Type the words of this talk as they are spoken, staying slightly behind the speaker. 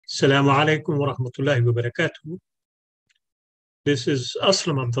Assalamu alaikum wa rahmatullahi wa barakatuh. This is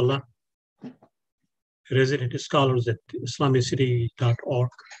Aslam Abdullah, resident scholars at IslamiCity.org,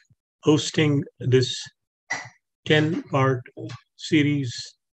 hosting this 10-part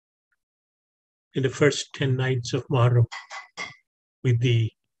series in the first 10 nights of Muharram with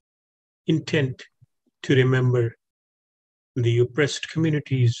the intent to remember the oppressed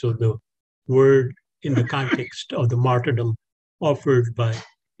communities of the world in the context of the martyrdom offered by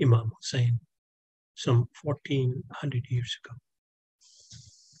Imam Hussein some 1400 years ago.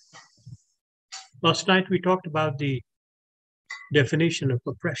 Last night we talked about the definition of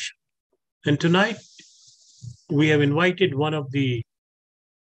oppression. And tonight we have invited one of the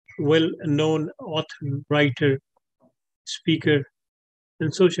well-known author, writer, speaker,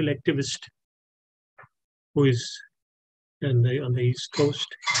 and social activist who is on the East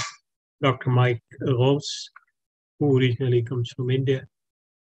Coast, Dr. Mike Ghouse, who originally comes from India,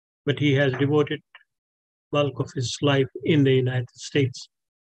 but he has devoted bulk of his life in the United States,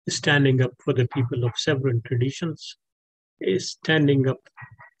 standing up for the people of several traditions, is standing up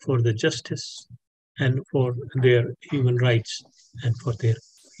for the justice and for their human rights and for their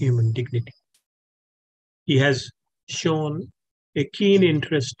human dignity. He has shown a keen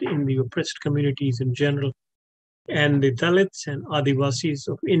interest in the oppressed communities in general and the Dalits and Adivasis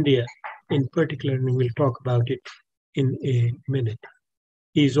of India in particular, and we'll talk about it in a minute.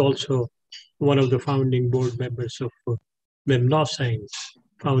 He is also one of the founding board members of Memnosyne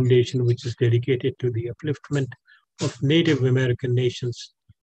Foundation, which is dedicated to the upliftment of Native American nations.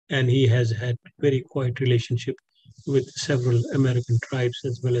 And he has had very quiet relationship with several American tribes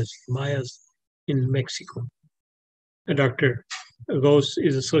as well as Mayas in Mexico. Dr. Ghouse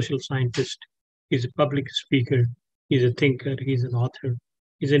is a social scientist. He's a public speaker. He's a thinker. He's an author.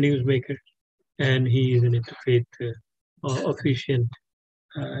 He's a newsmaker. And he is an interfaith officiant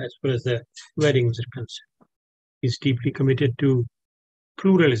as far as the weddings are concerned. He's deeply committed to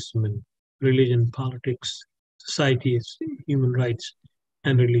pluralism in religion, politics, societies, human rights,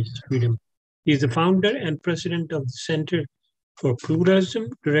 and religious freedom. He's the founder and president of the Center for Pluralism,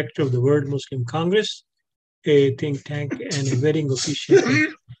 director of the World Muslim Congress, a think tank, and a wedding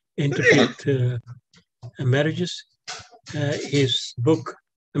officiant interfaith marriages. His book,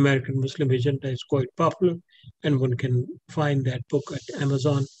 American Muslim Agenda, is quite popular, and one can find that book at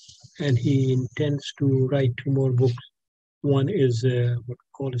Amazon. And he intends to write 2 more books. One is what we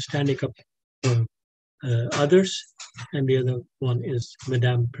call Standing Up for Others, and the other one is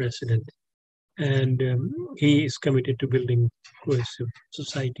Madame President. And he is committed to building cohesive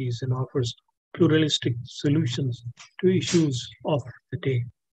societies and offers pluralistic solutions to issues of the day.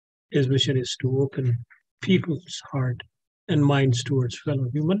 His mission is to open people's heart and minds towards fellow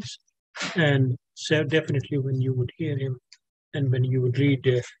humans. And so definitely when you would hear him and when you would read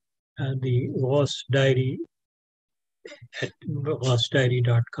the Ghouse Diary at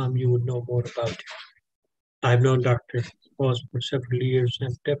ghousediary.com, you would know more about it. I've known Dr. Ghouse for several years,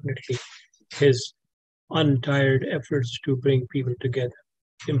 and definitely his untired efforts to bring people together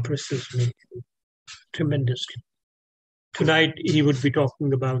impresses me tremendously. Tonight, he would be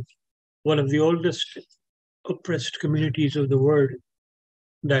talking about one of the oldest oppressed communities of the world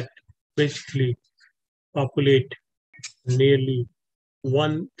that basically populate nearly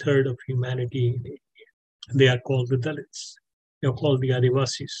 1/3 of humanity. They are called the Dalits. They are called the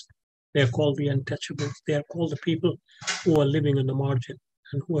Adivasis. They are called the untouchables. They are called the people who are living on the margin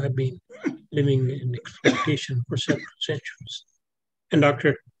and who have been living in exploitation for several centuries. And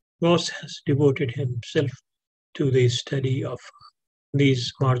Dr. Ghouse has devoted himself to the study of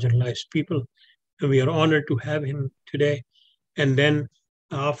these marginalized people. And we are honored to have him today. And then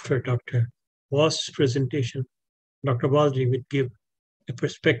after Dr. Gouse's presentation, Dr. Balji would give a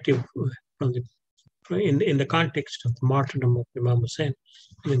perspective from in the context of the martyrdom of Imam Hussein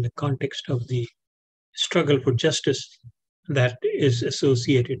and in the context of the struggle for justice that is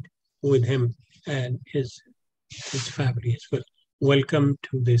associated with him and his family as well. Welcome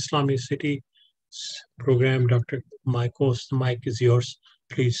to the IslamiCity program, Dr. Mike Ghouse. The mic is yours.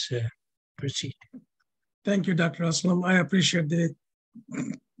 Please proceed. Thank you, Dr. Aslam. I appreciate the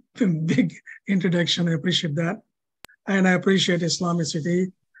big introduction. I appreciate that. And I appreciate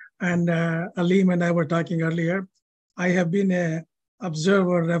IslamiCity. And Aleem and I were talking earlier. I have been an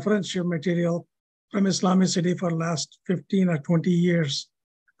observer, referential material from IslamiCity for the last 15 or 20 years.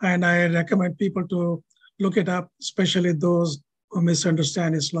 And I recommend people to look it up, especially those who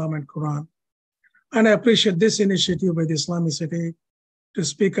misunderstand Islam and Quran. And I appreciate this initiative by the IslamiCity to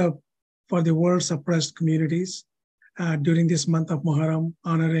speak up for the world's oppressed communities during this month of Muharram,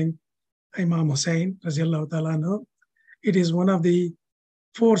 honoring Imam Hussein, radiallahu ta'ala anhu. It is one of the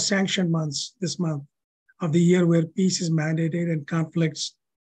 4 sanctioned months this month of the year where peace is mandated and conflicts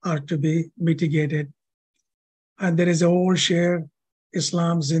are to be mitigated. And there is a old share,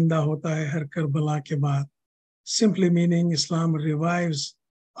 Islam zinda hota hai har Karbala ke baad, simply meaning Islam revives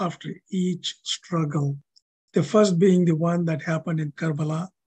after each struggle. The first being the one that happened in Karbala,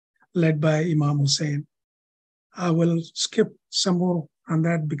 led by Imam Hussein. I will skip some more on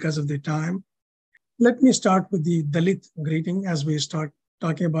that because of the time. Let me start with the Dalit greeting as we start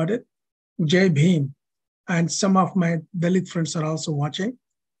talking about it. Jai Bhim. And some of my Dalit friends are also watching.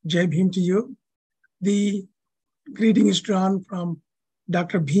 Jai Bhim to you. The greeting is drawn from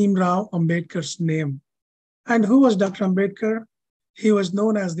Dr. Bhim Rao Ambedkar's name. And who was Dr. Ambedkar? He was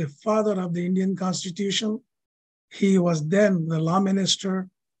known as the father of the Indian Constitution. He was then the law minister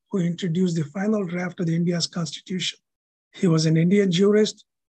who introduced the final draft of the India's Constitution. He was an Indian jurist,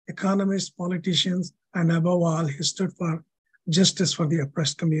 economist, politician, and above all, he stood for justice for the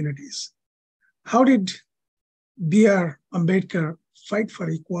oppressed communities. How did B.R. Ambedkar fight for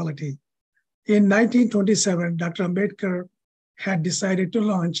equality? In 1927, Dr. Ambedkar had decided to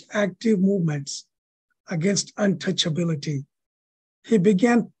launch active movements against untouchability. He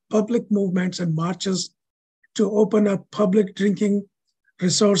began public movements and marches to open up public drinking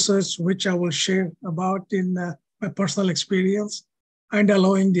resources, which I will share about in my personal experience, and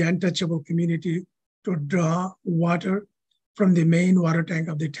allowing the untouchable community to draw water from the main water tank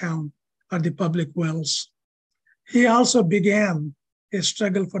of the town or the public wells. He also began a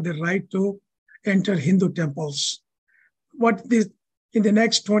struggle for the right to enter Hindu temples. In the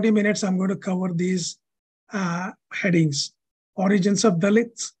next 20 minutes, I'm going to cover these headings: origins of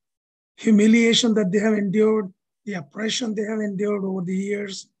Dalits, humiliation that they have endured, the oppression they have endured over the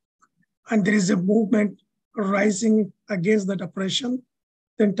years, and there is a movement rising against that oppression.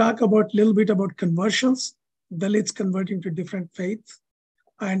 Then talk about a little bit about conversions, Dalits converting to different faiths,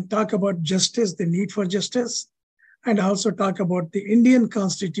 and talk about justice, the need for justice, and also talk about the Indian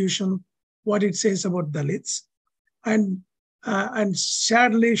Constitution, what it says about Dalits. And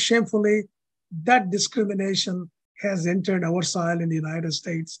sadly, shamefully, that discrimination has entered our soil in the United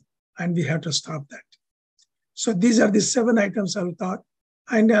States, and we have to stop that. So these are the 7 items I thought,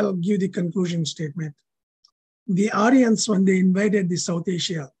 and I'll give the conclusion statement. The Aryans, when they invaded the South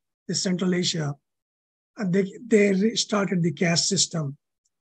Asia, the Central Asia, they started the caste system.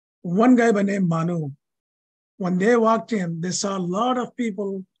 One guy by name Manu, when they walked in, they saw a lot of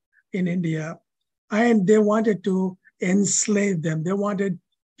people in India, and they wanted to enslave them. They wanted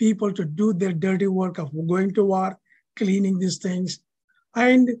people to do their dirty work of going to war, cleaning these things.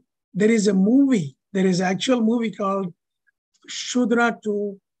 And there is actual movie called Shudra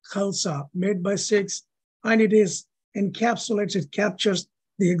to Khalsa, made by Sikhs, and it captures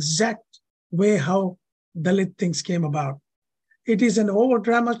the exact way how Dalit things came about. It is an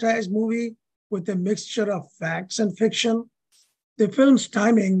over-dramatized movie with a mixture of facts and fiction. The film's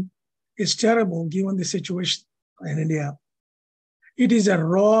timing is terrible given the situation in India. It is a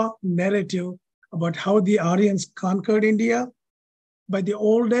raw narrative about how the Aryans conquered India by the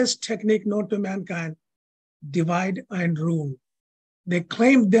oldest technique known to mankind, divide and rule. They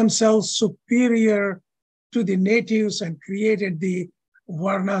claimed themselves superior to the natives and created the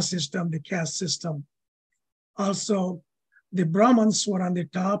Varna system, the caste system. Also, the Brahmins were on the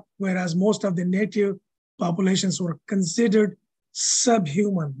top, whereas most of the native populations were considered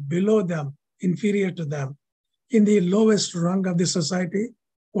subhuman, below them, inferior to them. In the lowest rung of the society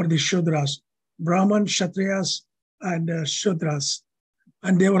were the Shudras, Brahman, Kshatriyas, and Shudras.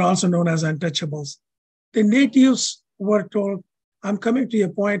 And they were also known as untouchables. The natives were told, I'm coming to a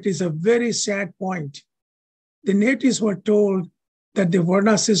point, it's a very sad point. The natives were told that the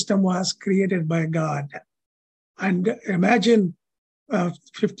Varna system was created by God. And imagine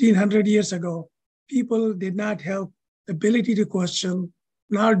 1,500 years ago, people did not have the ability to question,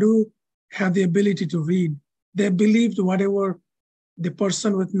 nor do have the ability to read. They believed whatever the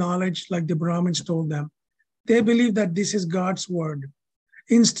person with knowledge, like the Brahmins, told them. They believed that this is God's word,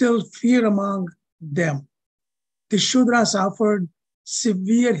 instilled fear among them. The Shudras offered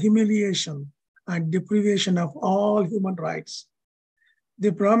severe humiliation and deprivation of all human rights.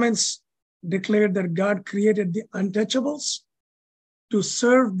 The Brahmins declared that God created the untouchables to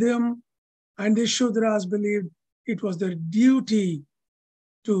serve them, and the Shudras believed it was their duty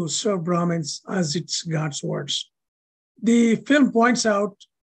to serve Brahmins as it's God's words. The film points out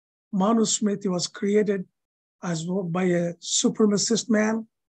Manu Smith was created by a supremacist man.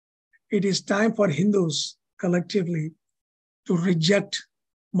 It is time for Hindus collectively to reject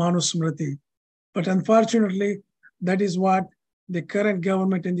Manu Smriti. But unfortunately, that is what the current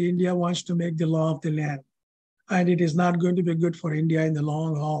government in India wants to make the law of the land. and it is not going to be good for India in the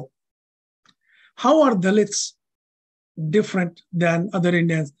long haul. How are Dalits different than other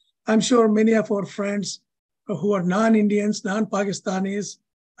Indians? I'm sure many of our friends who are non-Indians, non-Pakistanis,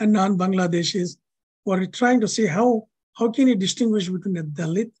 and non-Bangladeshis were trying to see how can you distinguish between a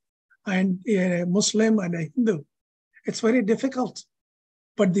Dalit and a Muslim and a Hindu. It's very difficult,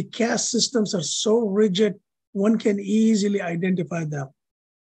 but the caste systems are so rigid, one can easily identify them.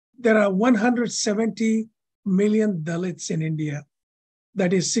 There are 170 million Dalits in India.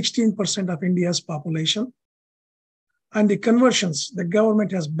 That is 16% of India's population. And the conversions, the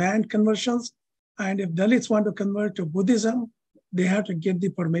government has banned conversions. And if Dalits want to convert to Buddhism, they have to get the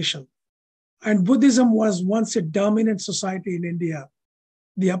permission. And Buddhism was once a dominant society in India.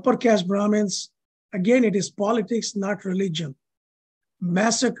 The upper caste Brahmins, again, it is politics, not religion,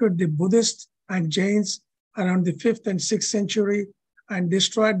 massacred the Buddhists and Jains around the 5th and 6th century and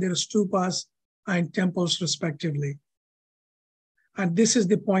destroyed their stupas and temples respectively. And this is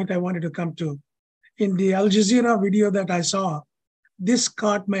the point I wanted to come to. In the Al Jazeera video that I saw, this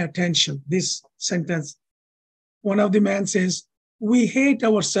caught my attention, this sentence. One of the men says, "We hate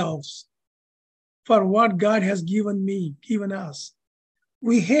ourselves for what God has given us.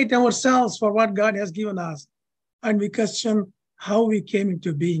 We hate ourselves for what God has given us. And we question how we came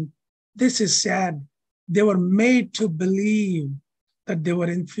into being." This is sad. They were made to believe that they were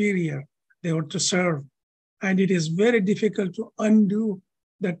inferior, they were to serve. And it is very difficult to undo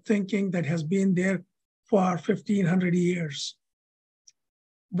that thinking that has been there for 1,500 years.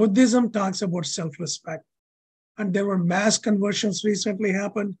 Buddhism talks about self-respect. And there were mass conversions recently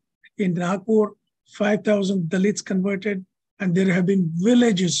happened in Nagpur, 5,000 Dalits converted, and there have been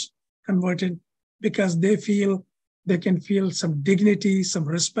villages converted because they feel they can feel some dignity, some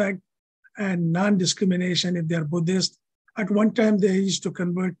respect, and non-discrimination if they're Buddhist. At one time, they used to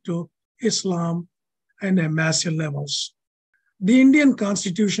convert to Islam and at massive levels. The Indian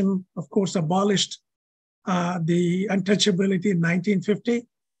Constitution, of course, abolished the untouchability in 1950.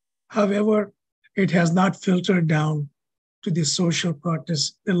 However, it has not filtered down to the social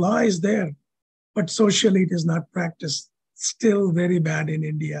practice. The law is there, but socially it is not practiced. Still very bad in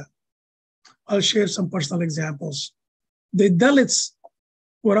India. I'll share some personal examples. The Dalits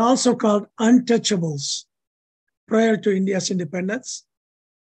were also called untouchables prior to India's independence.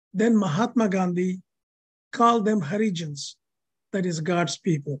 Then Mahatma Gandhi called them Harijans, that is God's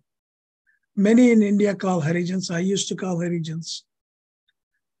people. Many in India call Harijans. I used to call Harijans.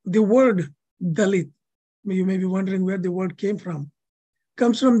 The word Dalit, you may be wondering where the word came from,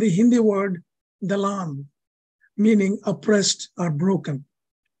 comes from the Hindi word dalan, meaning oppressed or broken.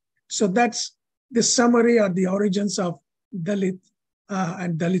 So that's the summary or the origins of Dalit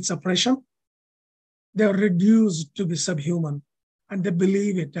and Dalit suppression. They're reduced to be subhuman, and they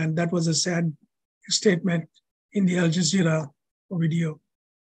believe it. And that was a sad statement in the Al Jazeera video.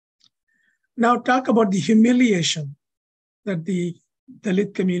 Now talk about the humiliation that the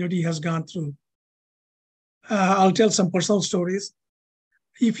Dalit community has gone through. I'll tell some personal stories.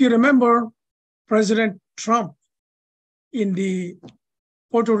 If you remember, President Trump in the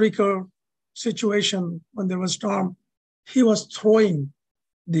Puerto Rico situation when there was storm, he was throwing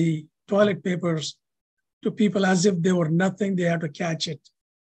the toilet papers to people as if they were nothing, they had to catch it.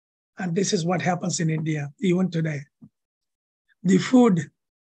 And this is what happens in India, even today. The food,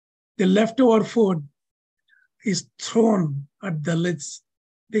 the leftover food is thrown at the Dalits.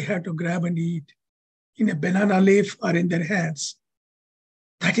 They have to grab and eat in a banana leaf or in their hands.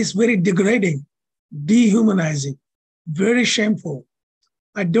 That is very degrading, dehumanizing, very shameful.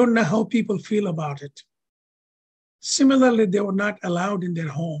 I don't know how people feel about it. Similarly, they were not allowed in their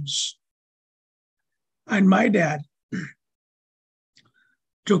homes. And my dad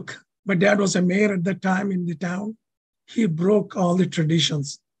was a mayor at that time in the town. He broke all the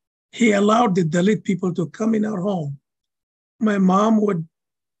traditions. He allowed the Dalit people to come in our home. My mom would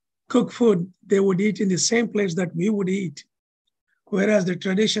cook food. They would eat in the same place that we would eat. Whereas the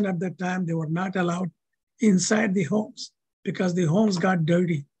tradition at that time, they were not allowed inside the homes because the homes got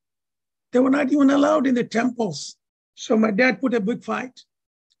dirty. They were not even allowed in the temples. So my dad put a big fight.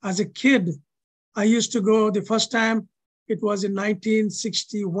 As a kid, I used to go the first time, it was in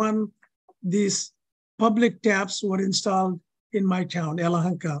 1961, these public taps were installed in my town,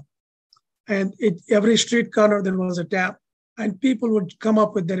 Yelahanka. And every street corner, there was a tap, and people would come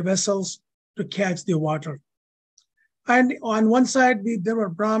up with their vessels to catch the water. And on one side, there were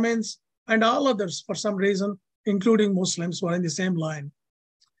Brahmins, and all others, for some reason, including Muslims, were in the same line.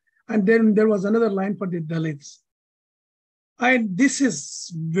 And then there was another line for the Dalits. And this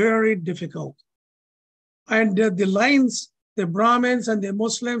is very difficult. And the lines, the Brahmins and the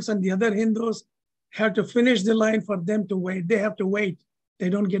Muslims and the other Hindus, have to finish the line for them to wait. They have to wait. They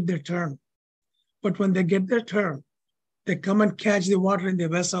don't get their turn. But when they get their turn, they come and catch the water in the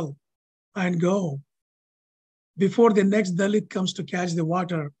vessel and go. Before the next Dalit comes to catch the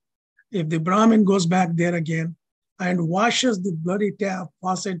water, if the Brahmin goes back there again and washes the bloody tap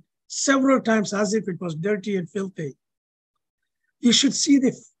faucet several times as if it was dirty and filthy, you should see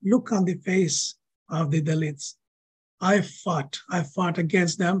the look on the face of the Dalits. I fought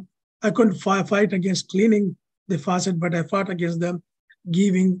against them. I couldn't fight against cleaning the faucet, but I fought against them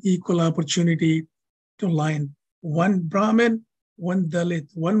giving equal opportunity to line. One Brahmin, one Dalit,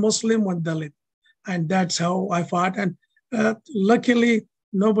 one Muslim, one Dalit. And that's how I fought. And luckily,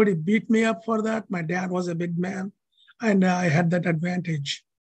 nobody beat me up for that. My dad was a big man, and I had that advantage.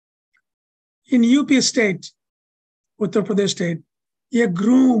 In UP state, Uttar Pradesh state, a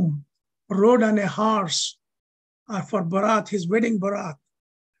groom rode on a horse for Bharat, his wedding Bharat.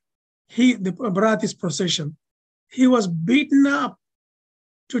 The Bharat is procession. He was beaten up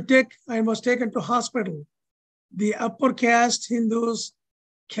and was taken to hospital. The upper caste Hindus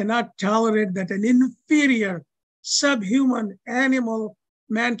cannot tolerate that an inferior, subhuman animal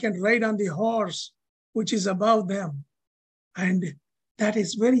man can ride on the horse, which is above them. And that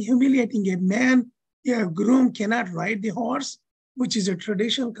is very humiliating. A groom cannot ride the horse, which is a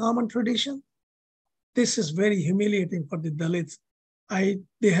tradition, common tradition. This is very humiliating for the Dalits.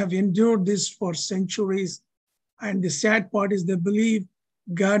 They have endured this for centuries. And the sad part is they believe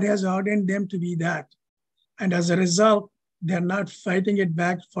God has ordained them to be that. And as a result, they're not fighting it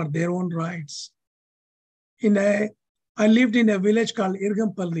back for their own rights. I lived in a village called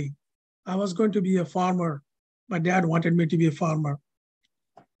Irgampalli. I was going to be a farmer. My dad wanted me to be a farmer.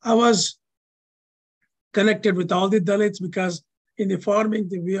 I was connected with all the Dalits because in the farming,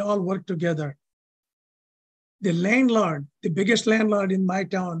 we all worked together. The landlord, the biggest landlord in my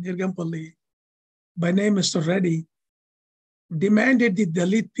town, Irgampalli, by name Mr. Reddy, demanded the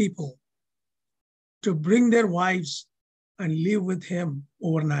Dalit people to bring their wives and live with him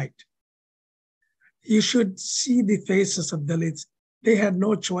overnight. You should see the faces of Dalits. They had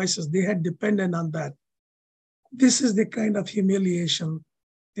no choices. They had depended on that. This is the kind of humiliation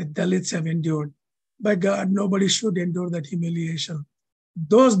that Dalits have endured. By God, nobody should endure that humiliation.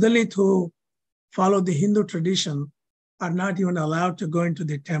 Those Dalit who follow the Hindu tradition are not even allowed to go into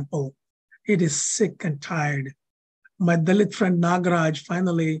the temple. It is sick and tired. My Dalit friend Nagaraj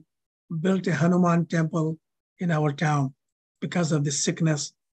finally built a Hanuman temple in our town because of the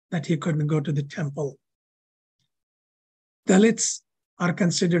sickness that he couldn't go to the temple. Dalits are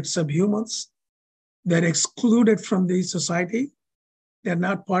considered subhumans. They're excluded from the society. They're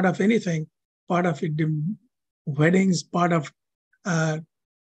not part of anything, part of weddings, part of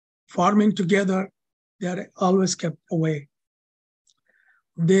farming together. They're always kept away.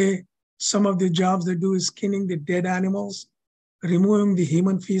 Some of the jobs they do is skinning the dead animals, removing the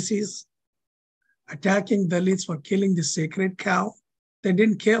human feces, attacking Dalits for killing the sacred cow. They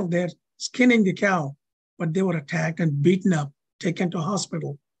didn't kill, they're skinning the cow, but they were attacked and beaten up, taken to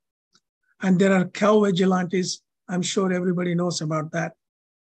hospital. And there are cow vigilantes. I'm sure everybody knows about that.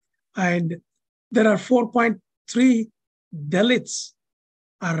 And there are 4.3 Dalits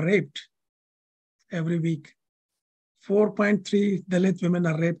are raped every week. 4.3 Dalit women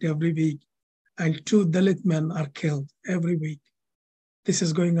are raped every week, and 2 Dalit men are killed every week. This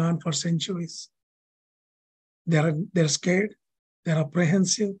is going on for centuries. They're scared, they're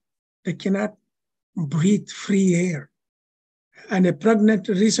apprehensive, they cannot breathe free air. And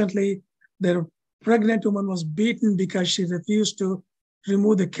recently, their pregnant woman was beaten because she refused to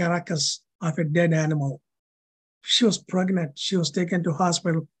remove the carcass of a dead animal. She was pregnant, she was taken to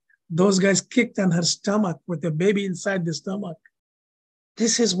hospital. Those guys kicked on her stomach with a baby inside the stomach.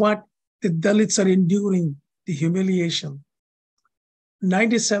 This is what the Dalits are enduring, the humiliation.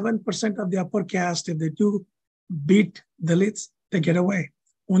 97% of the upper caste, if they do beat Dalits, they get away.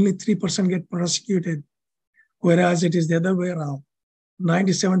 Only 3% get prosecuted, whereas it is the other way around.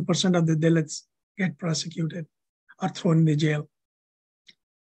 97% of the Dalits get prosecuted or thrown in the jail.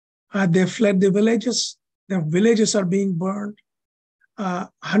 They fled the villages. Their villages are being burned.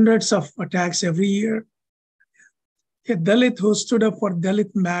 Hundreds of attacks every year. A Dalit who stood up for Dalit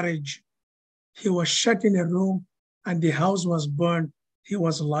marriage, he was shut in a room and the house was burned. He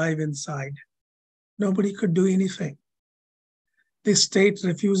was alive inside. Nobody could do anything. The state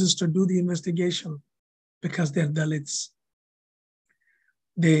refuses to do the investigation because they're Dalits.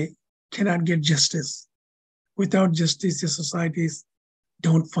 They cannot get justice. Without justice, the societies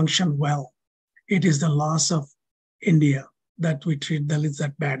don't function well. It is the loss of India that we treat Dalits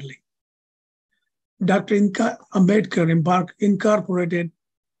that badly. Dr. Ambedkar incorporated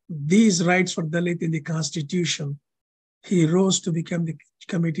these rights for Dalit in the Constitution, he rose to become the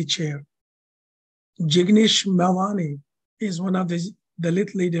committee chair. Jignesh Mawani is one of the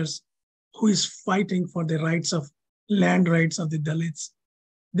Dalit leaders who is fighting for the rights of land rights of the Dalits.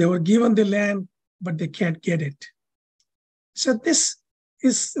 They were given the land, but they can't get it. So this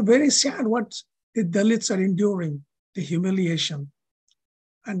is very sad what the Dalits are enduring, the humiliation.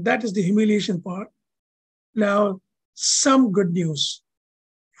 And that is the humiliation part. Now, some good news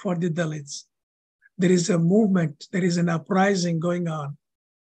for the Dalits. There is a movement, there is an uprising going on.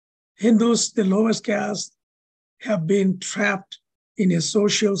 Hindus, the lowest caste, have been trapped in a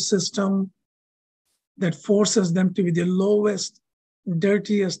social system that forces them to be the lowest,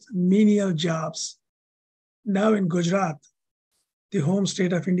 dirtiest, menial jobs. Now in Gujarat, the home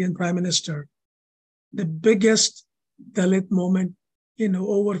state of Indian Prime Minister, the biggest Dalit movement in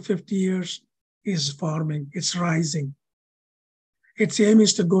over 50 years is forming, it's rising. Its aim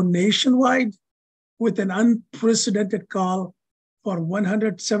is to go nationwide with an unprecedented call for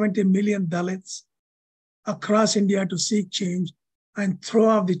 170 million Dalits across India to seek change and throw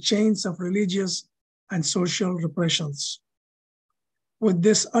off the chains of religious and social repressions. With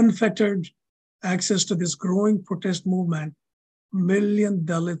this unfettered access to this growing protest movement, million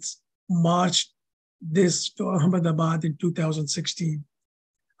Dalits marched this to Ahmedabad in 2016,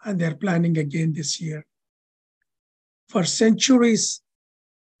 and they're planning again this year. For centuries,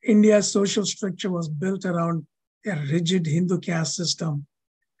 India's social structure was built around a rigid Hindu caste system.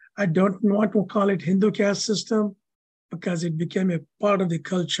 I don't want to call it Hindu caste system because it became a part of the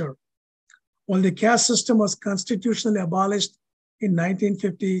culture. While the caste system was constitutionally abolished in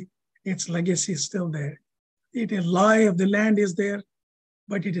 1950, its legacy is still there. A lie of the land is there,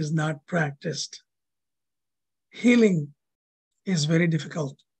 but it is not practiced. Healing is very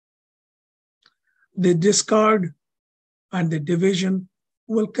difficult. The discard and the division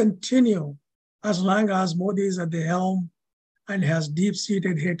will continue as long as Modi is at the helm and has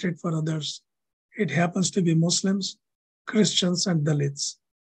deep-seated hatred for others. It happens to be Muslims, Christians, and Dalits.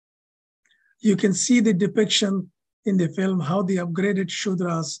 You can see the depiction in the film how the upgraded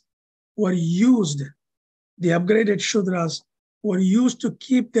Shudras were used. The upgraded Shudras were used to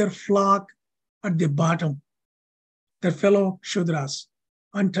keep their flock at the bottom, their fellow Shudras,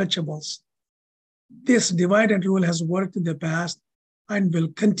 untouchables. This divide and rule has worked in the past and will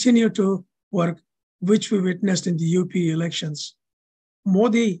continue to work, which we witnessed in the UP elections.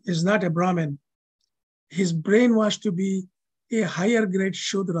 Modi is not a Brahmin. He's brainwashed to be a higher grade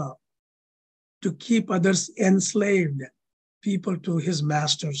Shudra to keep others enslaved, people to his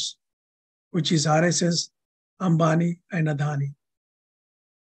masters, which is RSS, Ambani, and Adani.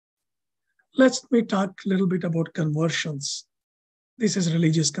 Let me talk a little bit about conversions. This is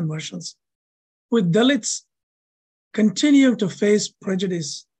religious conversions. With Dalits continuing to face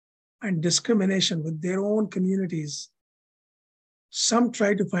prejudice and discrimination with their own communities, some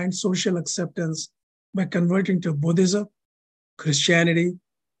try to find social acceptance by converting to Buddhism, Christianity,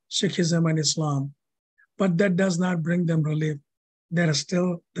 Sikhism, and Islam. But that does not bring them relief. They are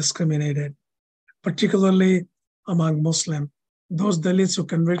still discriminated, particularly among Muslims. Those Dalits who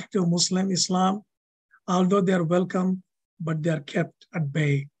converted to Muslim Islam, although they are welcome, but they are kept at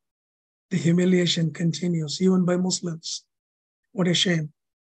bay. The humiliation continues, even by Muslims. What a shame.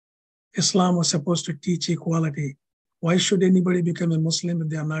 Islam was supposed to teach equality. Why should anybody become a Muslim if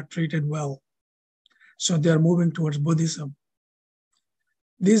they are not treated well? So they are moving towards Buddhism.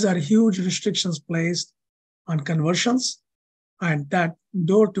 These are huge restrictions placed on conversions, and that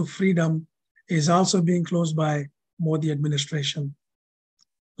door to freedom is also being closed by Modi administration.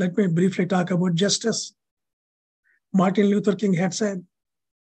 Let me briefly talk about justice. Martin Luther King had said,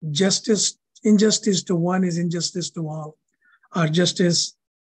 injustice to one is injustice to all. Our justice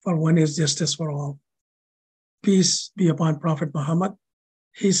for one is justice for all. Peace be upon Prophet Muhammad.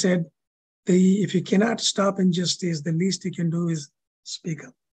 He said, if you cannot stop injustice, the least you can do is speak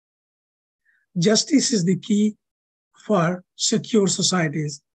up. Justice is the key for secure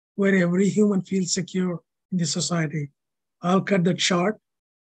societies, where every human feels secure in the society. I'll cut that short.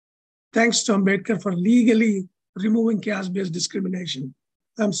 Thanks to Ambedkar for legally removing caste-based discrimination.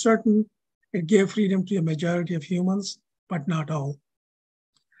 I'm certain it gave freedom to a majority of humans, but not all.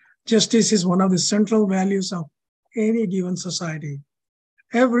 Justice is one of the central values of any given society.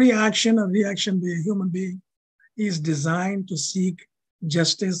 Every action or reaction by a human being is designed to seek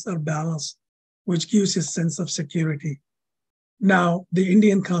justice or balance, which gives a sense of security. Now, the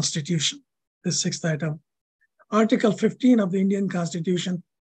Indian Constitution, the sixth item. Article 15 of the Indian Constitution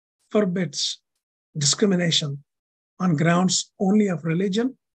forbids discrimination on grounds only of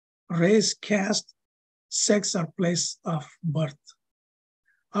religion, race, caste, sex, or place of birth.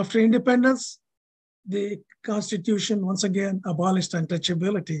 After independence, the Constitution once again abolished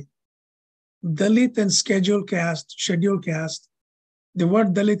untouchability. Dalit and scheduled caste. The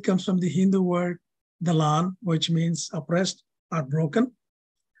word Dalit comes from the Hindu word Dalan, which means oppressed or broken.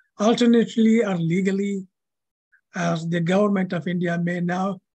 Alternately or legally, as the government of India may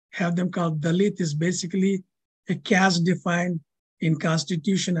now have them called Dalit, is basically a caste defined in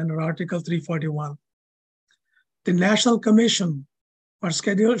Constitution under Article 341. The National Commission for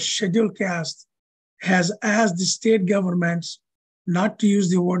Scheduled Caste has asked the state governments not to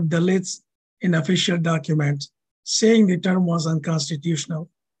use the word Dalits in official documents, saying the term was unconstitutional.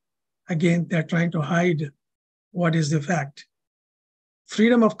 Again, they're trying to hide what is the fact.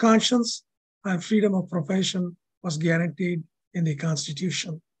 Freedom of conscience and freedom of profession was guaranteed in the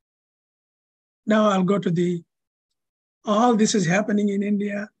Constitution. Now I'll go to all this is happening in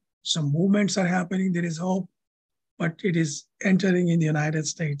India. Some movements are happening. There is hope, but it is entering in the United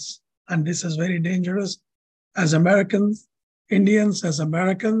States. And this is very dangerous. As Americans, Indians, as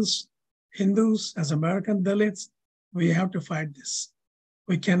Americans, Hindus, as American Dalits, we have to fight this.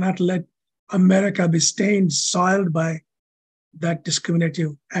 We cannot let America be stained, soiled by that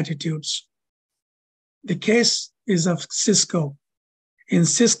discriminative attitudes. The case is of Cisco. In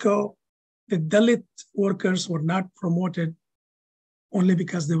Cisco, the Dalit workers were not promoted only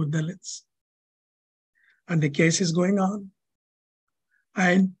because they were Dalits. And the case is going on.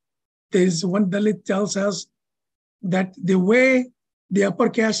 And there's one Dalit tells us that the way the upper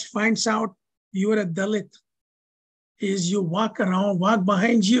caste finds out you're a Dalit is you walk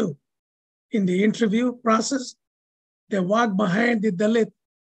behind you. In the interview process, they walk behind the Dalit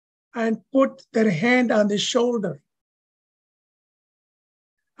and put their hand on the shoulder.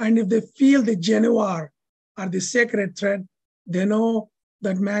 And if they feel the Januar or the sacred thread, they know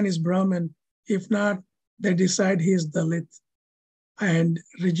that man is Brahmin. If not, they decide he is Dalit and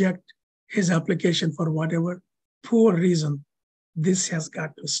reject his application for whatever poor reason. This has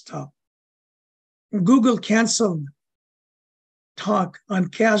got to stop. Google canceled talk on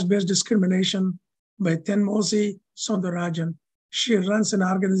caste-based discrimination by Tenmosi Soundarajan. She runs an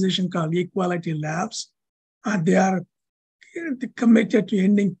organization called Equality Labs, and they are committed to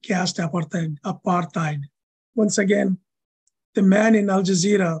ending caste apartheid. Once again, the man in Al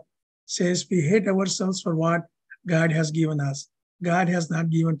Jazeera says we hate ourselves for what God has given us. God has not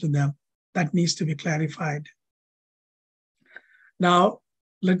given to them. That needs to be clarified. Now,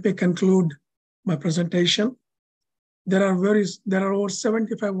 let me conclude my presentation. There are over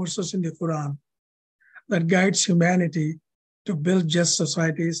 75 verses in the Quran that guides humanity to build just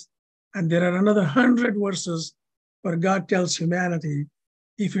societies. And there are another 100 verses where God tells humanity,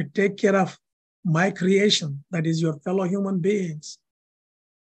 if you take care of my creation, that is your fellow human beings,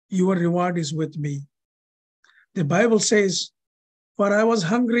 your reward is with me. The Bible says, for I was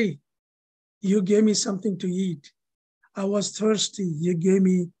hungry, you gave me something to eat. I was thirsty, you gave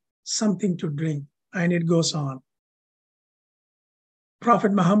me something to drink. And it goes on.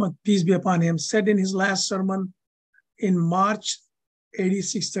 Prophet Muhammad, peace be upon him, said in his last sermon in March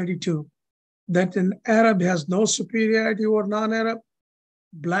 8632 that an Arab has no superiority over non-Arab,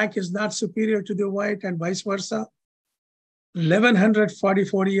 black is not superior to the white, and vice versa.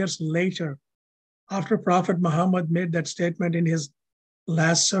 1144 years later, after Prophet Muhammad made that statement in his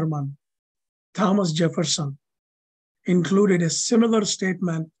last sermon, Thomas Jefferson included a similar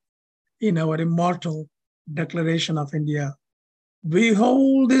statement in our immortal Declaration of India. We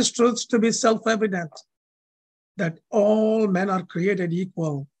hold these truths to be self-evident, that all men are created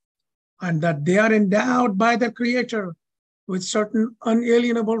equal and that they are endowed by the Creator with certain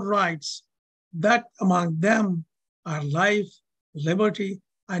unalienable rights, that among them are life, liberty,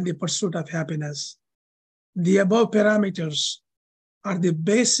 and the pursuit of happiness. The above parameters are the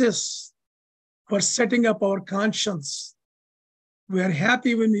basis for setting up our conscience. We are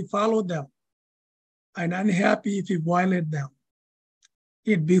happy when we follow them and unhappy if we violate them.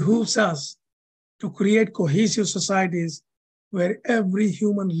 It behooves us to create cohesive societies where every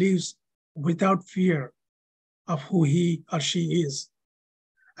human lives without fear of who he or she is.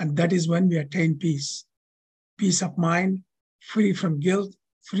 And that is when we attain peace. Peace of mind, free from guilt,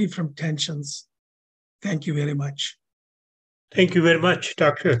 free from tensions. Thank you very much. Thank you very much,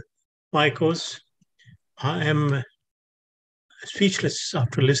 Dr. Michaels. I am speechless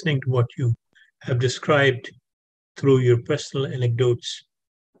after listening to what you have described through your personal anecdotes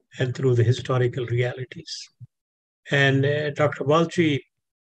and through the historical realities. And Dr. Balchi,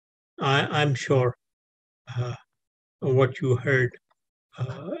 I'm sure what you heard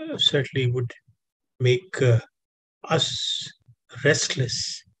certainly would make us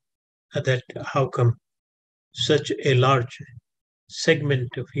restless that how come such a large segment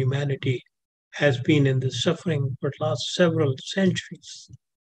of humanity has been in the suffering for the last several centuries,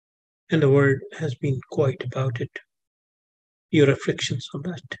 and the world has been quiet about it. Your reflections on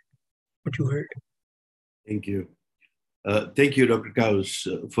that, what you heard. Thank you. Thank you, Dr. Ghouse,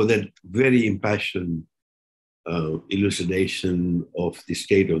 for that very impassioned elucidation of the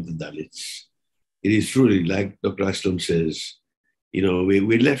state of the Dalits. It is truly, like Dr. Aslam says,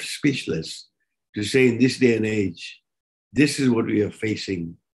 we're left speechless to say in this day and age, this is what we are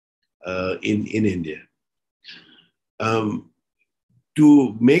facing in India.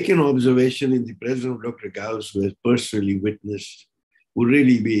 To make an observation in the presence of Dr. Ghouse, who has personally witnessed, would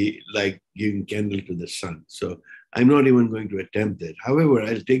really be like giving candle to the sun. So I'm not even going to attempt that. However,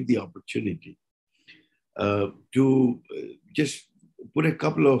 I'll take the opportunity to just put a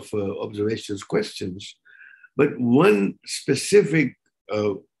couple of observations, questions. But one specific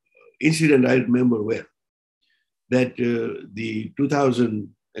incident I remember well, that the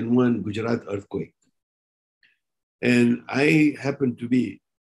 2001 Gujarat earthquake. And I happened to be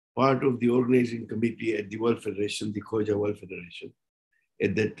part of the organizing committee at the World Federation, the Khoja World Federation,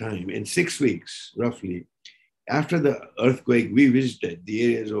 at that time. And 6 weeks, roughly, after the earthquake, we visited the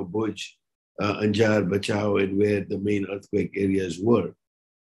areas of Bhuj, Anjar, Bachao, and where the main earthquake areas were.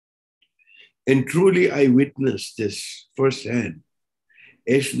 And truly, I witnessed this firsthand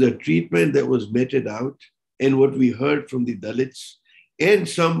as to the treatment that was meted out and what we heard from the Dalits and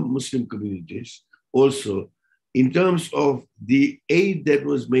some Muslim communities also, in terms of the aid that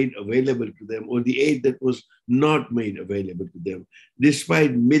was made available to them or the aid that was not made available to them,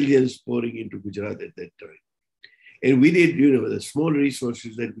 despite millions pouring into Gujarat at that time. And we did, the small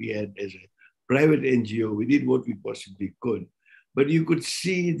resources that we had as a private NGO, we did what we possibly could. But you could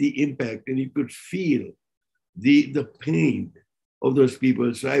see the impact and you could feel the pain of those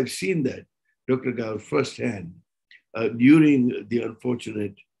people. So I've seen that, Dr. Ghouse, firsthand during the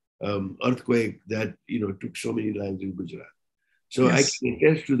unfortunate earthquake that took so many lives in Gujarat. So yes. I can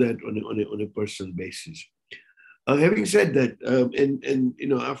attest to that on a personal basis. Having said that,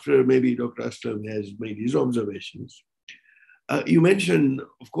 and after maybe Dr. Aslam has made his observations, you mentioned,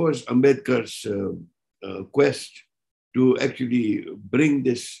 of course, Ambedkar's quest to actually bring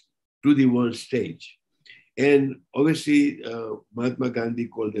this to the world stage. And obviously, Mahatma Gandhi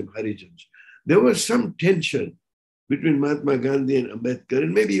called them Harijans. There was some tension between Mahatma Gandhi and Ambedkar,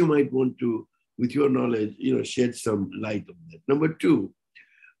 and maybe you might want to, with your knowledge, shed some light on that. Number two,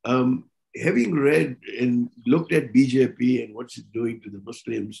 having read and looked at BJP and what's it doing to the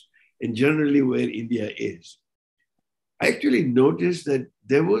Muslims and generally where India is, I actually noticed that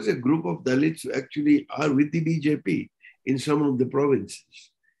there was a group of Dalits who actually are with the BJP in some of the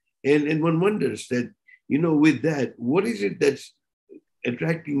provinces. And one wonders that, with that, what is it that's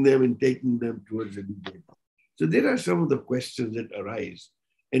attracting them and taking them towards the BJP? So there are some of the questions that arise.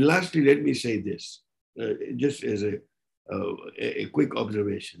 And lastly, let me say this, just as a quick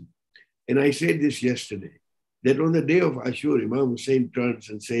observation. And I said this yesterday, that on the day of Ashur, Imam Hussein turns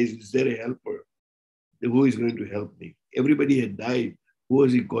and says, is there a helper? Who is going to help me? Everybody had died. Who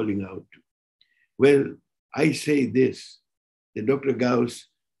was he calling out to? Well, I say this, that Dr. Ghouse,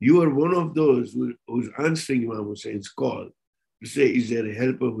 you are one of those who's answering Imam Hussein's call to say, is there a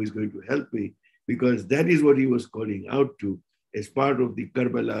helper who is going to help me? Because that is what he was calling out to as part of the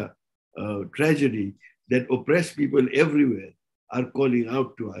Karbala tragedy, that oppressed people everywhere are calling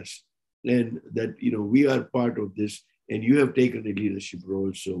out to us, and that we are part of this, and you have taken a leadership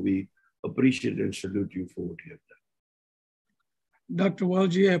role. So we appreciate and salute you for what you have done. Dr.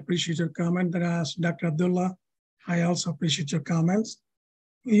 Walji, I appreciate your comment. And as Dr. Abdullah, I also appreciate your comments.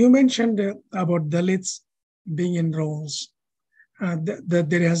 You mentioned about Dalits being in roles.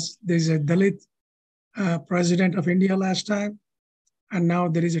 There is a Dalit president of India last time, and now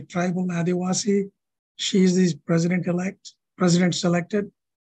there is a tribal Adivasi. She is the president-elect, president selected.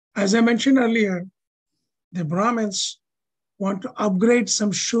 As I mentioned earlier, the Brahmins want to upgrade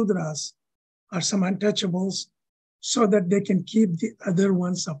some Shudras or some untouchables so that they can keep the other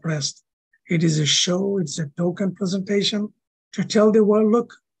ones oppressed. It is a show, it's a token presentation to tell the world,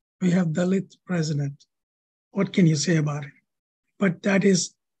 look, we have Dalit president. What can you say about it? But that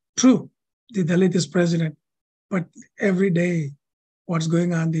is true. The Dalit is president. But every day, what's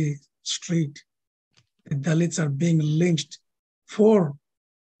going on the street, the Dalits are being lynched. 4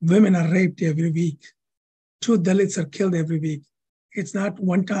 women are raped every week. 2 Dalits are killed every week. It's not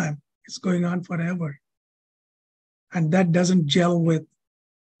one time. It's going on forever. And that doesn't gel with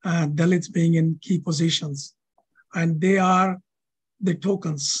Dalits being in key positions. And they are the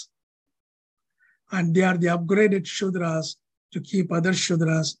tokens. And they are the upgraded Shudras to keep other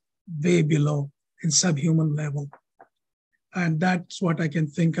Shudras way below in subhuman level. And that's what I can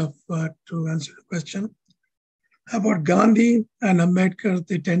think of to answer the question. About Gandhi and Ambedkar,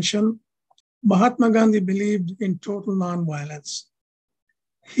 the tension. Mahatma Gandhi believed in total nonviolence.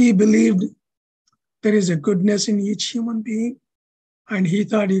 He believed there is a goodness in each human being, and he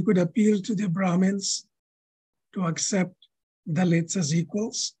thought he could appeal to the Brahmins to accept Dalits as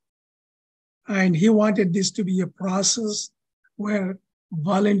equals. And he wanted this to be a process where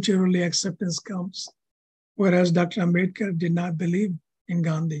voluntarily acceptance comes, whereas Dr. Ambedkar did not believe in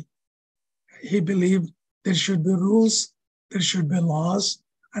Gandhi. He believed there should be rules, there should be laws,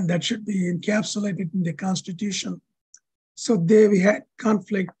 and that should be encapsulated in the Constitution. So we had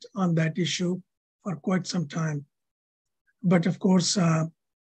conflict on that issue for quite some time. But of course,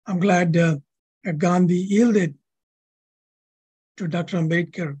 I'm glad Gandhi yielded to Dr.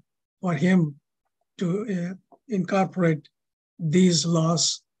 Ambedkar for him to incorporate these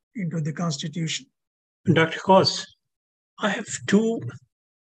laws into the Constitution. Dr. Ghouse, I have two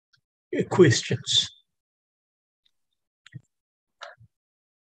questions.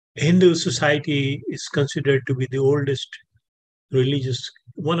 Hindu society is considered to be the oldest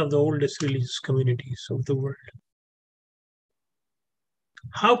one of the oldest religious communities of the world.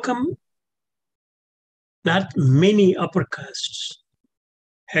 How come not many upper castes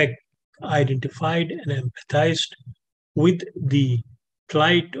have identified and empathized with the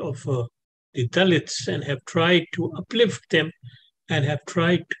plight of the Dalits and have tried to uplift them and have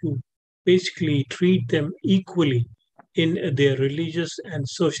tried to basically treat them equally in their religious and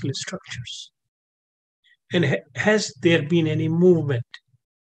social structures? And has there been any movement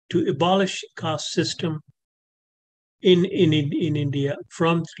to abolish caste system in India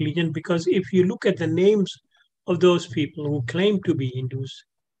from religion? Because if you look at the names of those people who claim to be Hindus,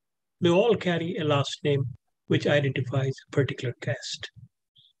 they all carry a last name which identifies a particular caste.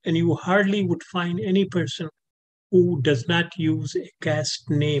 And you hardly would find any person who does not use a caste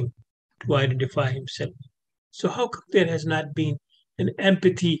name to identify himself. So how come there has not been an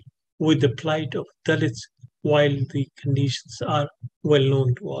empathy with the plight of Dalits while the conditions are well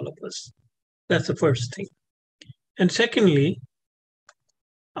known to all of us? That's the first thing. And secondly,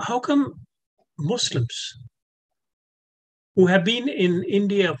 how come Muslims who have been in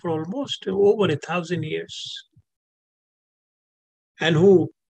India for almost over 1,000 years and who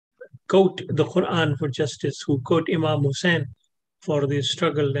quote the Quran for justice, who quote Imam Hussein for the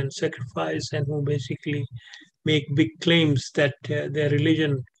struggle and sacrifice, and who basically make big claims that their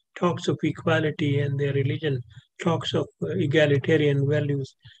religion talks of equality and their religion talks of egalitarian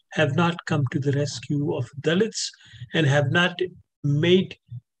values, have not come to the rescue of Dalits and have not made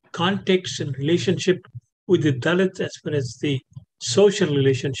context and relationship with the Dalits as far as the social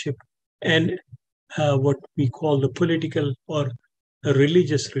relationship and what we call the political or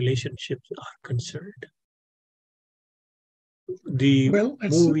religious relationships are concerned. The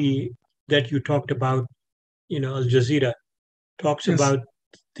movie that you talked about, Al Jazeera, talks about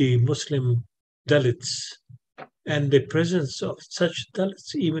the Muslim Dalits and the presence of such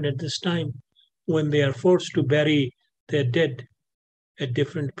Dalits even at this time when they are forced to bury their dead at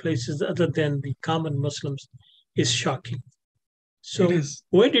different places other than the common Muslims is shocking. So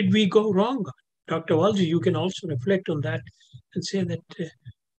where did we go wrong? Dr. Walji, you can also reflect on that and say that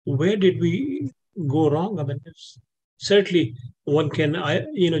where did we go wrong? I mean, certainly one can,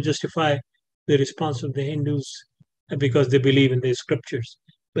 justify the response of the Hindus because they believe in the scriptures.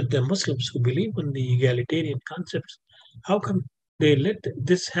 But the Muslims who believe in the egalitarian concepts, how come they let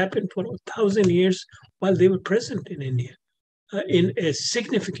this happen for 1,000 years while they were present in India in a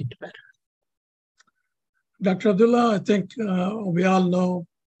significant manner? Dr. Abdullah, I think we all know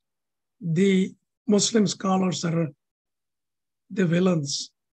the Muslim scholars are the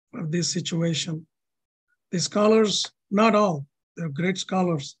villains of this situation. The scholars, not all, they're great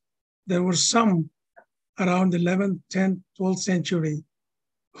scholars. There were some around the 11th, 10th, 12th century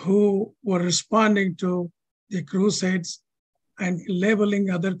who were responding to the Crusades and labeling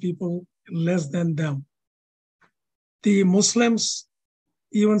other people less than them. The Muslims,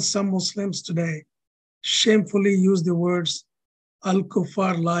 even some Muslims today, shamefully use the words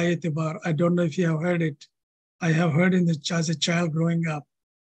al-kufar la itibar. I don't know if you have heard it. I have heard it as a child growing up,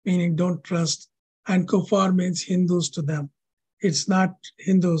 meaning don't trust. And kufar means Hindus to them. It's not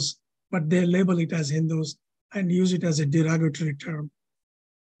Hindus, but they label it as Hindus and use it as a derogatory term.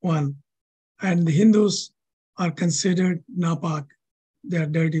 One. And the Hindus are considered napak. They are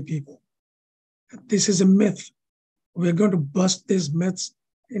dirty people. This is a myth. We're going to bust these myths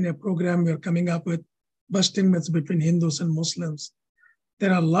in a program we're coming up with, busting myths between Hindus and Muslims.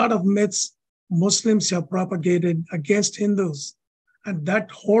 There are a lot of myths Muslims have propagated against Hindus, and that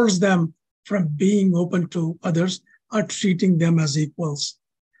holds them from being open to others are treating them as equals.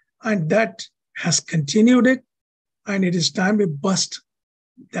 And that has continued it. And it is time we bust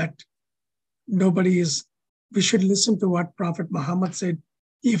that. We should listen to what Prophet Muhammad said.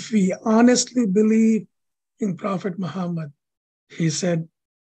 If we honestly believe in Prophet Muhammad, he said,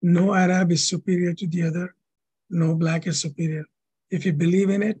 no Arab is superior to the other, no black is superior. If we believe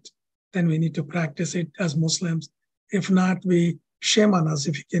in it, then we need to practice it as Muslims. If not, shame on us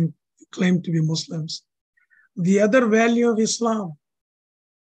if we can claim to be Muslims. The other value of Islam,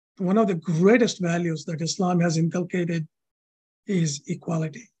 one of the greatest values that Islam has inculcated, is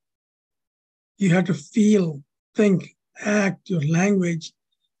equality. You have to feel, think, act, your language,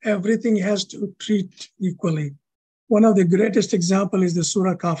 everything has to treat equally. One of the greatest examples is the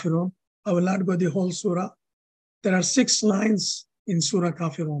Surah Kafirun. I will not go the whole Surah. There are 6 lines in Surah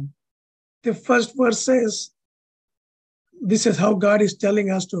Kafirun. The first verse says, this is how God is telling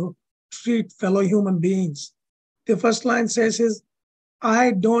us to treat fellow human beings. The first line says,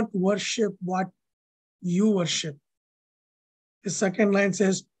 I don't worship what you worship. The second line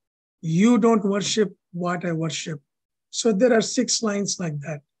says, you don't worship what I worship. So there are 6 lines like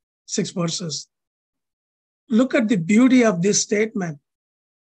that, 6 verses. Look at the beauty of this statement.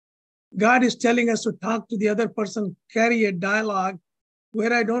 God is telling us to talk to the other person, carry a dialogue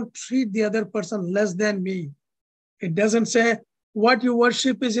where I don't treat the other person less than me. It doesn't say what you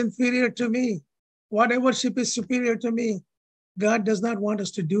worship is inferior to me. What I worship is superior to me. God does not want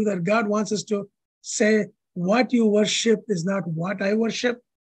us to do that. God wants us to say what you worship is not what I worship.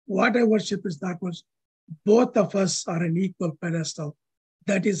 What I worship is not what. Both of us are an equal pedestal.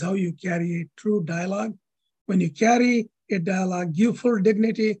 That is how you carry a true dialogue. When you carry a dialogue, give full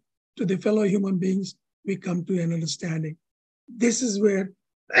dignity to the fellow human beings, we come to an understanding. This is where,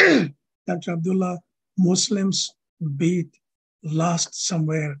 Dr. Abdullah, Muslims lost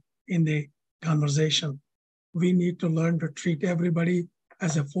somewhere in the conversation. We need to learn to treat everybody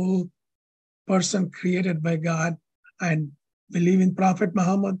as a full person created by God and believe in Prophet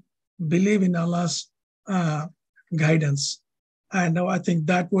Muhammad, believe in Allah's guidance. And I think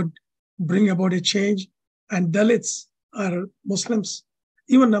that would bring about a change. And Dalits are Muslims.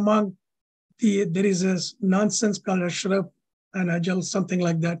 Even among there is a nonsense called Ashraf and Ajal, something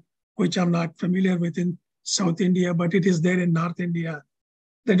like that, which I'm not familiar with in South India, but it is there in North India.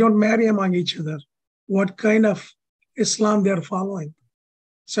 They don't marry among each other. What kind of Islam they're following?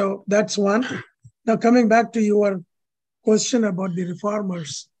 So that's one. Now coming back to your question about the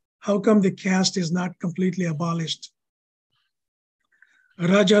reformers, how come the caste is not completely abolished?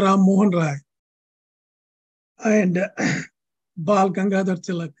 Raja Ram Mohan Rai and Bal Gangadhar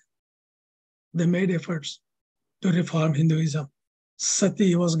Tilak, they made efforts to reform Hinduism.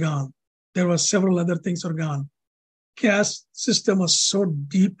 Sati was gone. There were several other things were gone. Caste system was so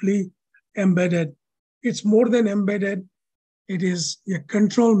deeply embedded. It's more than embedded. It is a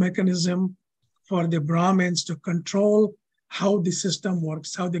control mechanism for the Brahmins to control how the system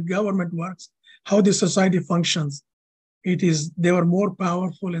works, how the government works, how the society functions. They were more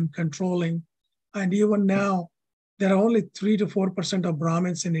powerful in controlling. And even now, there are only 3 to 4% of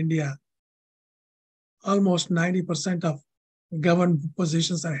Brahmins in India. Almost 90% of government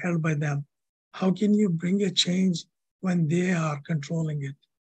positions are held by them. How can you bring a change when they are controlling it?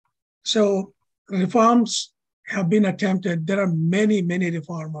 So reforms have been attempted. There are many, many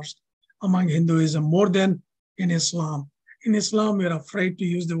reformers among Hinduism, more than in Islam. In Islam, we're afraid to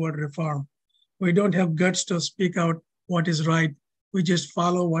use the word reform. We don't have guts to speak out what is right. We just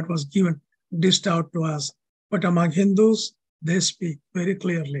follow what was dished out to us. But among Hindus, they speak very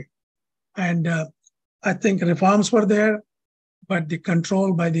clearly. And I think reforms were there, but the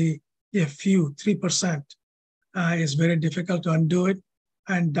control by a few, 3%, is very difficult to undo it.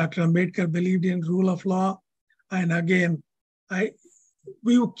 And Dr. Ambedkar believed in rule of law. And again,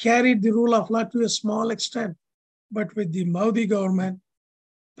 we carried the rule of law to a small extent, but with the Modi government,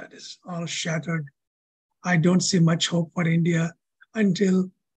 that is all shattered. I don't see much hope for India until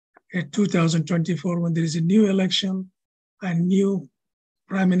 2024, when there is a new election and new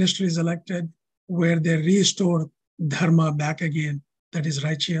prime minister is elected, where they restore dharma back again, that is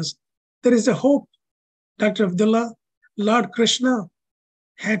righteous. There is a hope. Dr. Abdullah, Lord Krishna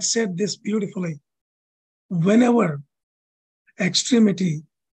had said this beautifully. Whenever extremity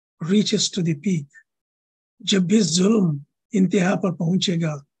reaches to the peak, जब भी जुल्म इंतहा पर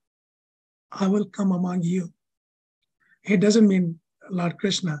पहुंचेगा, I will come among you. It doesn't mean Lord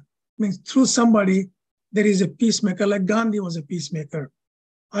Krishna. It means through somebody, there is a peacemaker, like Gandhi was a peacemaker.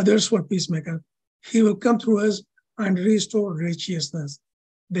 Others were peacemakers. He will come through us and restore righteousness.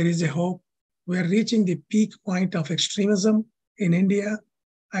 There is a hope. We are reaching the peak point of extremism in India.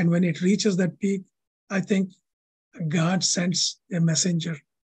 And when it reaches that peak, I think God sends a messenger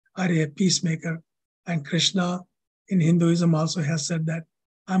or a peacemaker. And Krishna in Hinduism also has said that.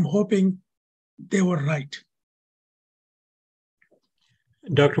 I'm hoping they were right.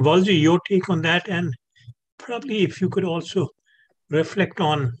 Dr. Walji, your take on that, and probably if you could also reflect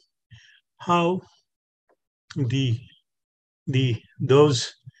on how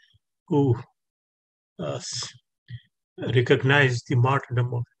those who recognize the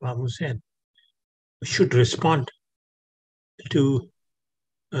martyrdom of Imam Hussein should respond to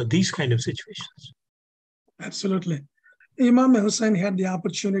these kind of situations. Absolutely. Imam Hussein had the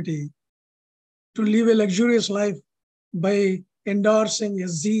opportunity to live a luxurious life by endorsing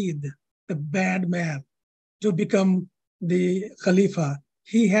Yazid, the bad man, to become the Khalifa.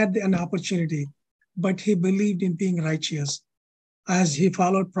 He had an opportunity, but he believed in being righteous, as he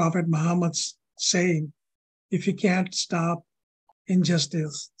followed Prophet Muhammad's saying, if you can't stop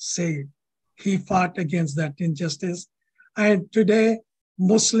injustice, say it. He fought against that injustice. And today,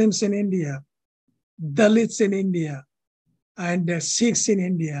 Muslims in India, Dalits in India, and Sikhs in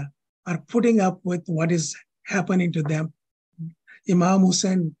India are putting up with what is happening to them. Imam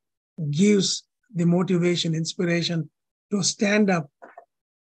Hussein gives the motivation, inspiration to stand up.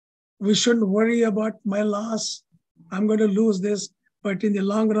 We shouldn't worry about my loss. I'm going to lose this, but in the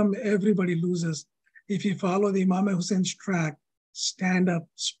long run, everybody loses. If you follow the Imam Hussein's track, stand up,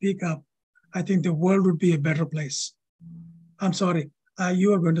 speak up, I think the world would be a better place. I'm sorry.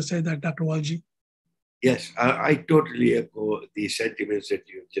 You are going to say that, Dr. Walji. Yes, I totally echo the sentiments that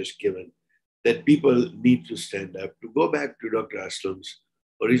you've just given, that people need to stand up. To go back to Dr. Aslam's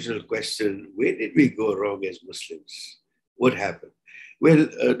original question, where did we go wrong as Muslims? What happened? Well,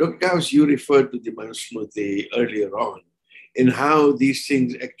 Dr. Ghouse, you referred to the Manusmriti earlier on, and how these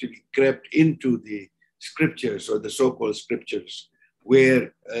things actually crept into the scriptures, or the so-called scriptures,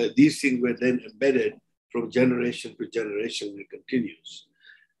 where these things were then embedded from generation to generation, and it continues.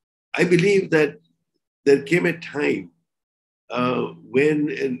 I believe that there came a time when,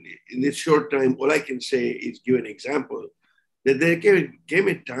 in this short time, all I can say is give an example, that there came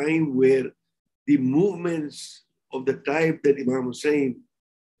a time where the movements of the type that Imam Hussein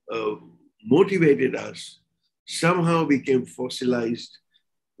motivated us somehow became fossilized.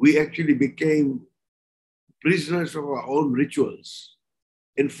 We actually became prisoners of our own rituals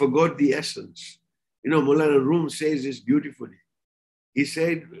and forgot the essence. You know, Maulana Rum says this beautifully. He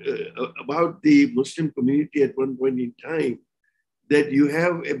said about the Muslim community at one point in time that you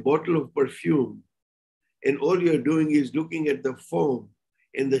have a bottle of perfume and all you're doing is looking at the form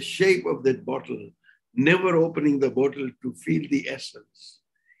and the shape of that bottle, never opening the bottle to feel the essence.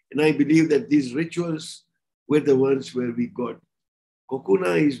 And I believe that these rituals were the ones where we got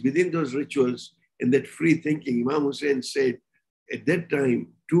cocoonized within those rituals and that free thinking. Imam Hussein said at that time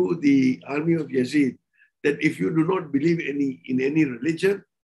to the army of Yazid that if you do not believe in any religion,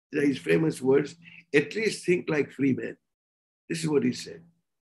 these are his famous words, at least think like free men. This is what he said.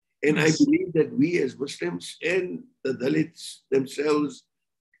 And I believe that we as Muslims and the Dalits themselves,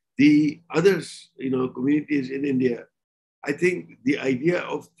 the others, communities in India, I think the idea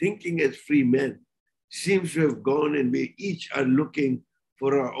of thinking as free men seems to have gone, and we each are looking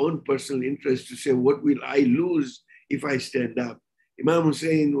for our own personal interest to say, what will I lose if I stand up? Imam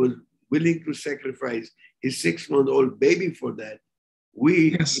Hussein was willing to sacrifice his 6-month-old baby for that.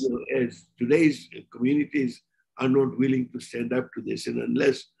 We, as today's communities, are not willing to stand up to this. And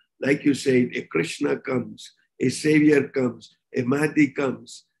unless, like you said, a Krishna comes, a Savior comes, a Mahdi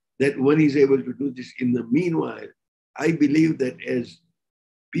comes, that one is able to do this. In the meanwhile, I believe that as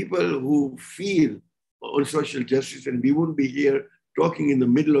people who feel on social justice, and we wouldn't be here talking in the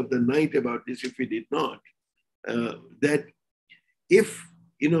middle of the night about this if we did not, that if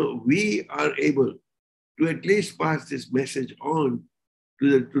we are able to at least pass this message on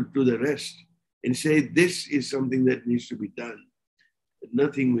to the rest and say this is something that needs to be done,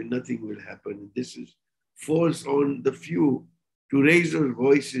 nothing will happen. This falls on the few to raise those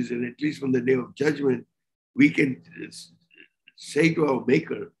voices, and at least on the day of judgment, we can say to our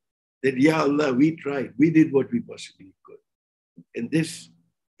Maker that, Ya Allah, we tried, we did what we possibly could. And this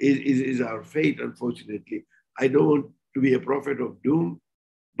is our fate, unfortunately. I don't want to be a prophet of doom,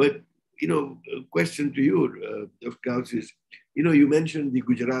 but a question to you, Dr. Ghouse, is, you mentioned the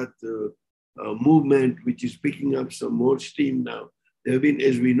Gujarat movement, which is picking up some more steam now. There have been,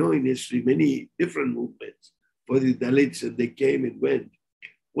 as we know in history, many different movements for the Dalits, and they came and went.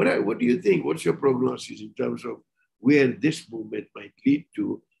 What do you think? What's your prognosis in terms of where this movement might lead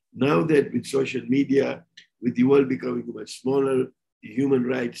to now that with social media, with the world becoming much smaller, the human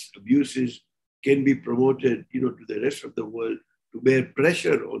rights abuses can be promoted, to the rest of the world to bear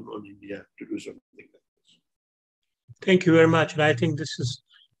pressure on India to do something like this? Thank you very much. And I think this is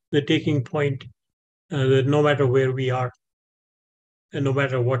the taking point that no matter where we are and no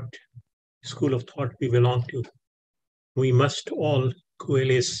matter what school of thought we belong to, we must all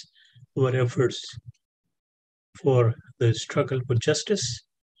coalesce our efforts for the struggle for justice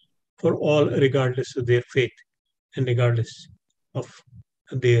for all, regardless of their faith and regardless of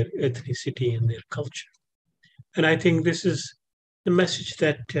their ethnicity and their culture. And I think this is the message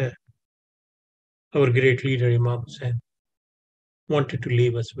that our great leader, Imam Hussain, wanted to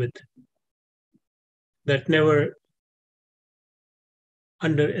leave us with, that never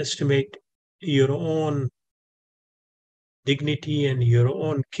underestimate your own dignity and your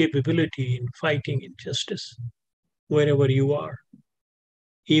own capability in fighting injustice wherever you are.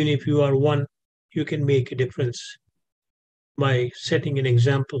 Even if you are one, you can make a difference by setting an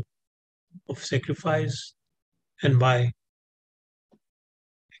example of sacrifice and by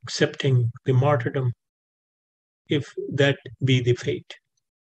accepting the martyrdom, if that be the fate.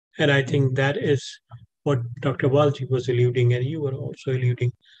 And I think that is what Dr. Walji was alluding, and you were also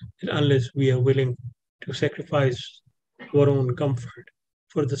alluding, that unless we are willing to sacrifice our own comfort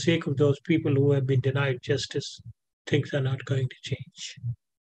for the sake of those people who have been denied justice, things are not going to change.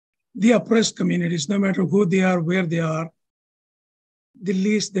 The oppressed communities, no matter who they are, where they are, the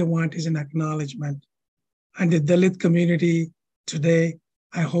least they want is an acknowledgement. And the Dalit community today,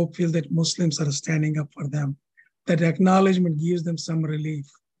 I hope, feel that Muslims are standing up for them. That acknowledgement gives them some relief.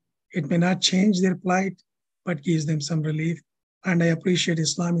 It may not change their plight, but gives them some relief. And I appreciate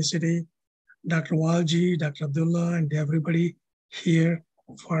IslamiCity, Dr. Walji, Dr. Abdullah, and everybody here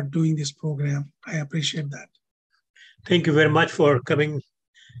for doing this program. I appreciate that. Thank you very much for coming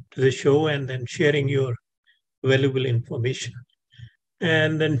to the show and then sharing your valuable information.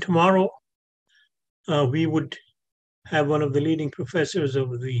 And then tomorrow, we would have one of the leading professors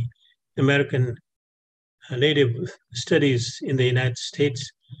of the American Native Studies in the United States,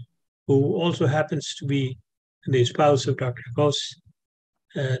 who also happens to be the spouse of Dr. Ghouse,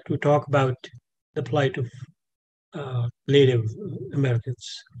 to talk about the plight of Native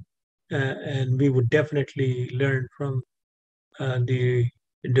Americans. And we would definitely learn from the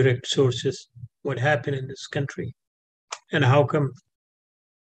direct sources what happened in this country and how come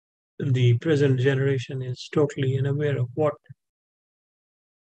the present generation is totally unaware of what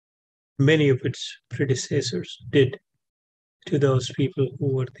many of its predecessors did to those people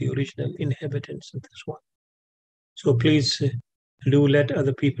who were the original inhabitants of this one. So please do let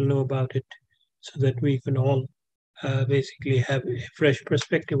other people know about it so that we can all basically have a fresh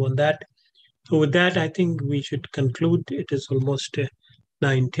perspective on that. So with that, I think we should conclude. It is almost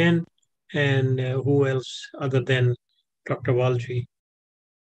 9:10, and who else other than Dr. Walji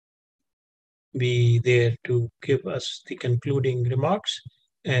be there to give us the concluding remarks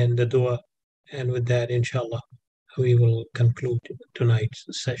and the dua. And with that, inshallah, we will conclude tonight's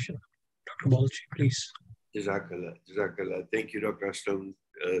session. Dr. Walji, please. Jazakallah, Jazakallah. Thank you, Dr. Aslam.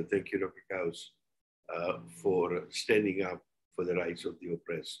 Thank you, Dr. Ghouse, for standing up for the rights of the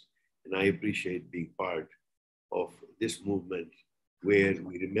oppressed. And I appreciate being part of this movement where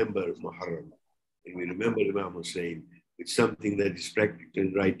we remember Muharram and we remember Imam Hussain with something that is practical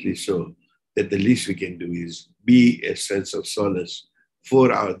and rightly so, that the least we can do is be a sense of solace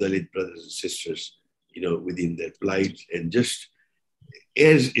for our Dalit brothers and sisters, within their plight. And just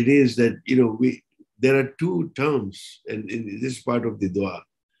as it is that, there are two terms, and in this part of the dua,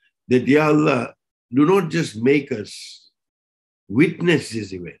 that, Ya Allah, do not just make us witness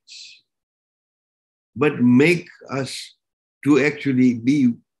these events, but make us to actually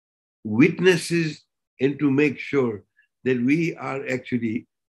be witnesses and to make sure that we are actually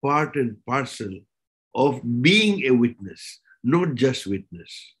part and parcel of being a witness, not just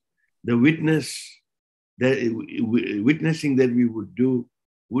witness. The witnessing that we would do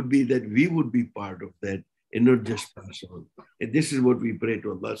would be that we would be part of that and not just pass on. And this is what we pray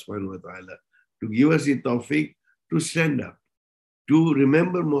to Allah subhanahu wa ta'ala, to give us the tawfiq to stand up, to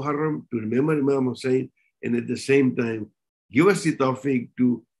remember Muharram, to remember Imam Hussain, and at the same time, give us the tawfiq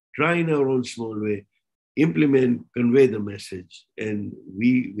to try in our own small way, implement, convey the message. And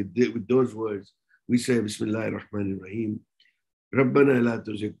we, with those words, we say, Bismillahir Rahmanir Rahim. ربنا لا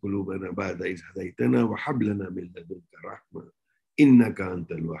تزغ قلوبنا بعد إذ هديتنا وهب لنا من لدنك رحمة إنك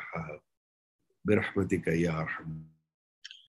أنت الوهاب برحمتك يا أرحم